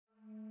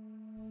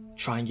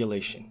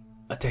Triangulation,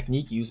 a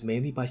technique used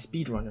mainly by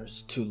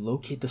speedrunners to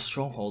locate the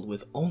stronghold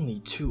with only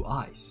 2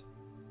 eyes.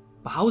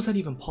 But how is that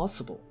even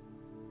possible?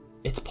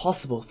 It's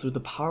possible through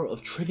the power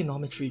of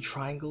trigonometry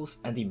triangles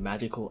and the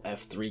magical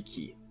F3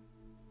 key.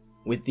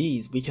 With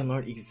these, we can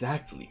learn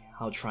exactly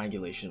how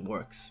triangulation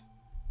works.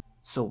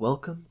 So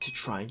welcome to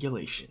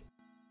Triangulation.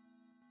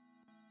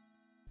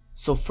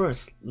 So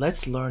first,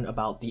 let's learn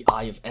about the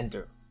Eye of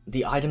Ender,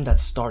 the item that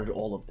started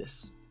all of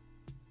this.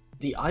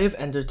 The Eye of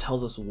Ender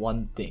tells us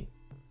one thing: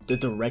 the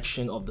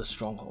direction of the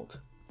stronghold.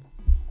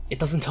 It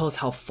doesn't tell us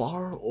how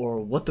far or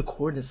what the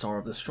coordinates are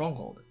of the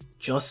stronghold,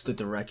 just the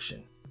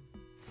direction.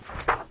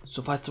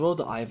 So if I throw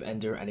the Eye of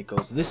Ender and it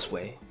goes this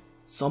way,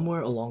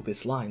 somewhere along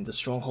this line the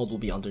stronghold will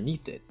be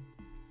underneath it.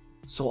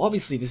 So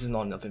obviously this is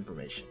not enough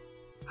information.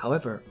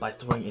 However, by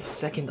throwing a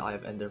second Eye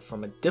of Ender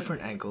from a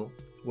different angle,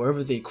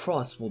 wherever they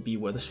cross will be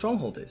where the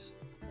stronghold is.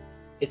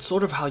 It's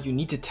sort of how you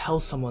need to tell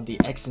someone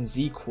the X and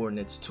Z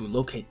coordinates to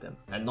locate them,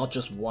 and not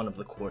just one of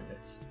the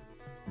coordinates.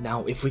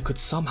 Now, if we could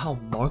somehow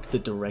mark the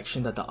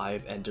direction that the Eye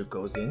of Ender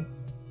goes in,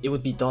 it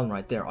would be done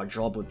right there, our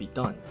job would be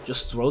done.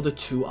 Just throw the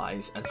 2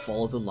 eyes and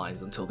follow the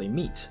lines until they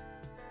meet.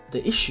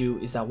 The issue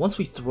is that once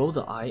we throw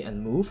the eye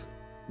and move,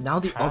 now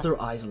the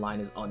other eye's line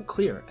is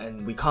unclear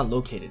and we can't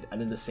locate it, and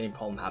then the same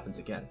problem happens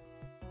again.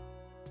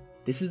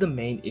 This is the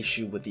main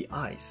issue with the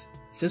eyes.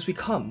 Since we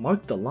can't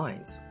mark the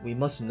lines, we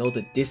must know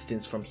the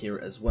distance from here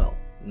as well,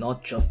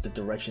 not just the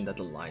direction that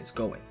the line's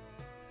going.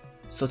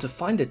 So to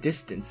find the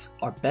distance,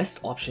 our best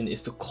option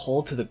is to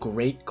call to the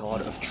great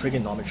god of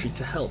trigonometry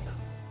to help.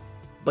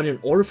 But in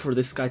order for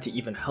this guy to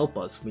even help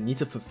us, we need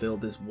to fulfill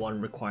this one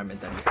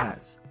requirement that he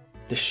has.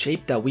 The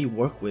shape that we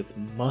work with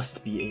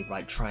must be a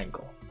right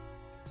triangle.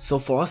 So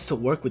for us to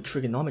work with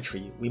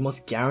trigonometry, we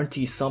must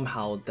guarantee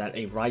somehow that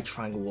a right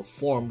triangle will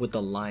form with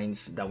the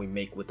lines that we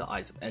make with the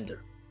Eyes of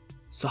Ender.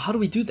 So how do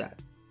we do that?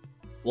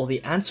 Well,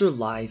 the answer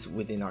lies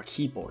within our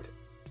keyboard,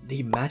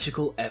 the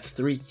magical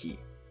F3 key.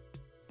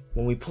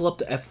 When we pull up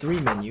the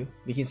F3 menu,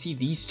 we can see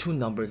these 2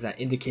 numbers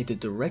that indicate the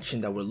direction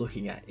that we're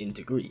looking at in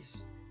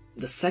degrees.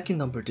 The second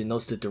number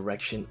denotes the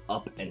direction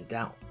up and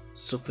down,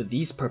 so for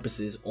these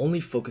purposes only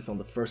focus on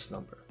the first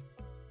number.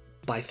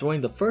 By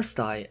throwing the first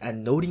eye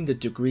and noting the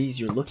degrees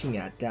you're looking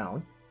at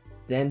down,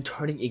 then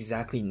turning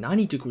exactly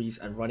 90 degrees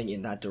and running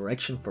in that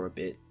direction for a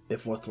bit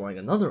before throwing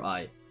another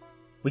eye,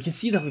 we can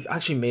see that we've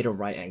actually made a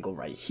right angle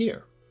right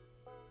here.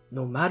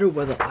 No matter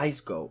where the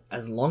eyes go,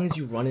 as long as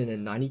you run in a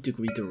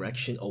 90-degree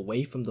direction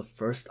away from the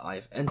first Eye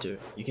of Ender,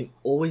 you can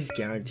always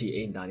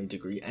guarantee a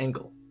 90-degree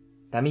angle.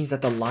 That means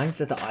that the lines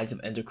that the Eyes of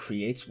Ender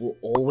creates will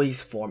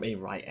always form a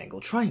right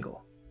angle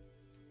triangle.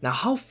 Now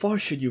how far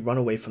should you run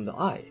away from the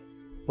eye?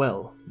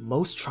 Well,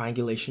 most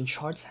triangulation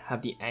charts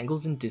have the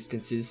angles and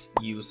distances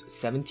use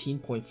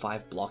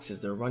 17.5 blocks as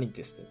their running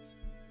distance.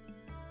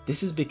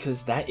 This is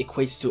because that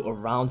equates to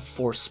around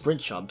 4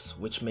 sprint jumps,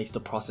 which makes the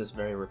process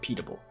very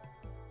repeatable.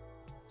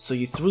 So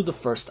you threw the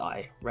first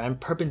eye, ran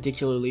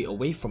perpendicularly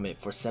away from it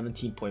for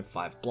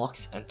 17.5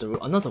 blocks, and threw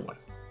another one.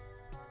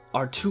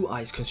 Our 2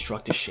 eyes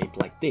construct a shape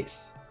like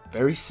this,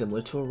 very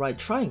similar to a right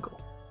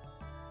triangle.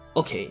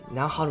 Okay,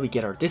 now how do we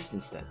get our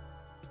distance then?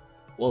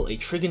 Well, a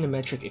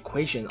trigonometric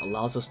equation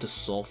allows us to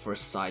solve for a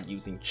side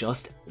using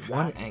just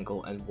one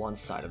angle and one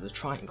side of the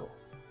triangle.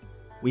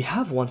 We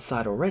have one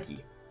side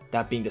already,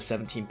 that being the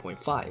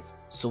 17.5,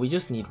 so we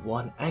just need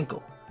one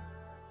angle.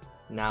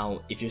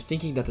 Now, if you're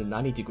thinking that the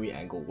 90-degree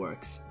angle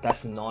works,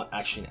 that's not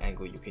actually an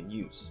angle you can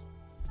use.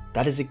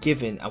 That is a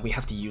given and we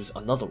have to use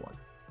another one.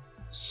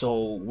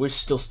 So we're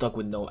still stuck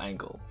with no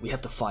angle, we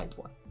have to find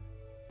one.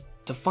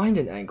 To find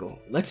an angle,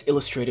 let's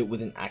illustrate it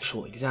with an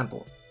actual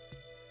example.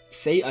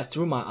 Say I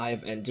threw my Eye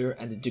of Ender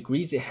and the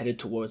degrees it headed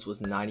towards was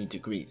 90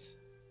 degrees.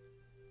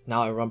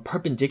 Now I run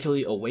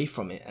perpendicularly away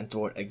from it and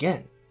throw it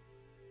again.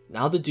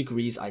 Now the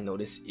degrees I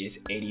notice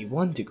is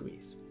 81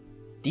 degrees.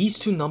 These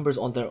 2 numbers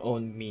on their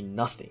own mean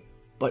nothing,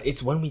 but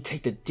it's when we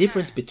take the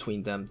difference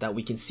between them that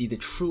we can see the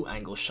true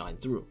angle shine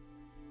through.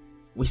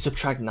 We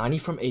subtract 90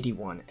 from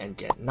 81 and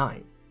get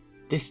 9.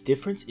 This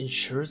difference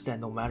ensures that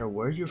no matter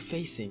where you're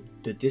facing,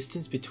 the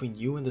distance between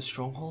you and the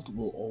stronghold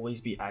will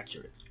always be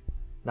accurate.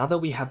 Now that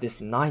we have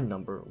this 9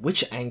 number,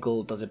 which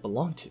angle does it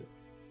belong to?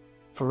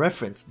 For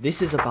reference,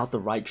 this is about the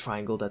right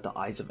triangle that the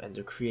Eyes of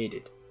Ender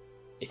created.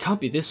 It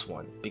can't be this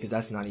one, because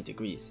that's 90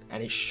 degrees,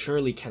 and it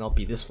surely cannot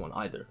be this one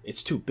either,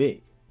 it's too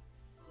big.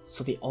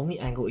 So the only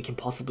angle it can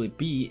possibly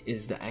be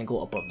is the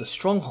angle above the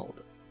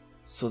stronghold.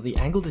 So the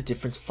angle the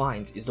difference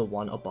finds is the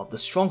one above the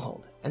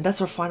stronghold, and that's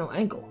our final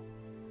angle.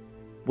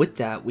 With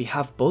that, we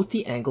have both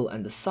the angle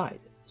and the side,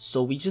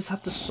 so we just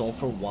have to solve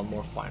for one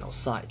more final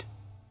side.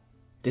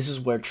 This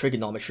is where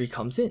trigonometry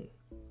comes in.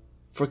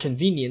 For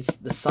convenience,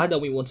 the side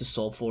that we want to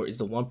solve for is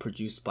the one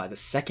produced by the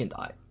second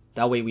eye.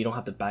 That way we don't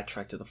have to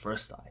backtrack to the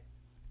first eye.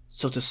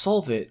 So to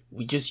solve it,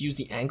 we just use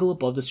the angle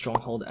above the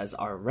stronghold as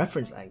our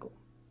reference angle,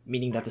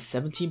 meaning that the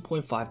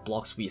 17.5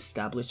 blocks we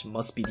established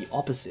must be the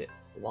opposite,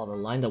 while the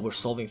line that we're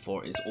solving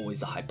for is always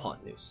the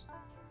hypotenuse.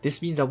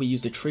 This means that we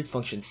use the trig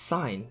function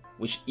sine,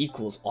 which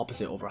equals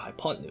opposite over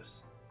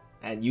hypotenuse.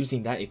 and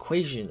using that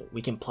equation,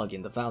 we can plug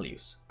in the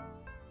values.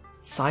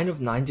 Sine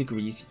of 9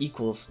 degrees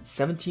equals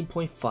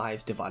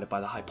 17.5 divided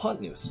by the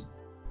hypotenuse.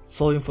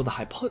 Solving for the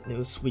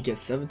hypotenuse, we get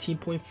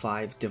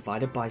 17.5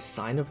 divided by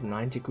sine of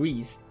 9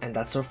 degrees, and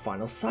that's our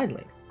final side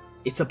length.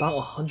 It's about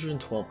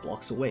 112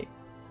 blocks away.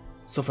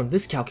 So from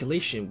this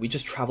calculation, we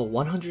just travel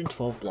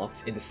 112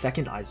 blocks in the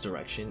second eye's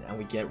direction and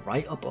we get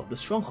right above the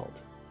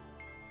stronghold.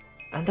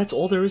 And that's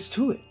all there is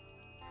to it.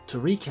 To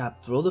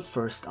recap, throw the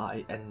first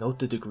eye and note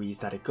the degrees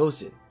that it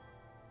goes in.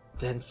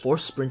 Then 4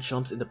 sprint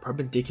jumps in the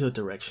perpendicular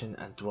direction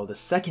and throw the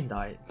second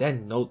eye,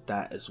 then note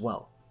that as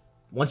well.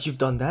 Once you've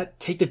done that,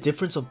 take the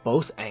difference of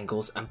both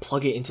angles and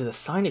plug it into the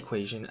sine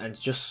equation and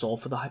just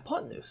solve for the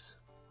hypotenuse.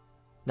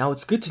 Now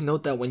it's good to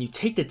note that when you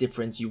take the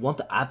difference, you want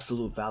the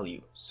absolute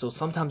value, so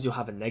sometimes you'll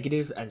have a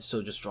negative and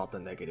so just drop the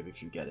negative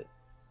if you get it.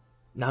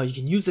 Now you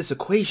can use this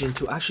equation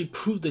to actually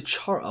prove the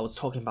chart I was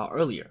talking about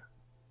earlier.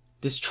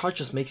 This chart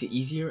just makes it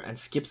easier and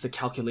skips the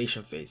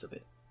calculation phase of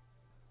it.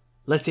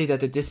 Let's say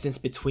that the distance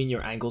between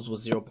your angles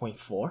was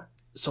 0.4,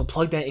 so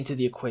plug that into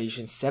the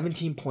equation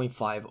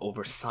 17.5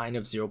 over sine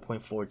of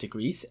 0.4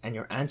 degrees and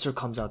your answer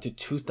comes out to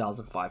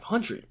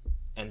 2500,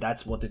 and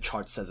that's what the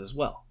chart says as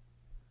well.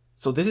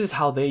 So this is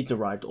how they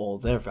derived all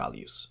their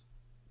values.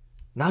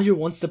 Now you're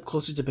one step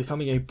closer to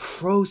becoming a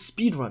pro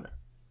speedrunner,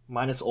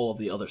 minus all of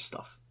the other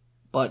stuff.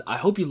 But I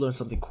hope you learned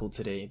something cool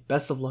today.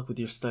 Best of luck with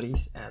your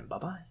studies, and bye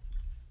bye.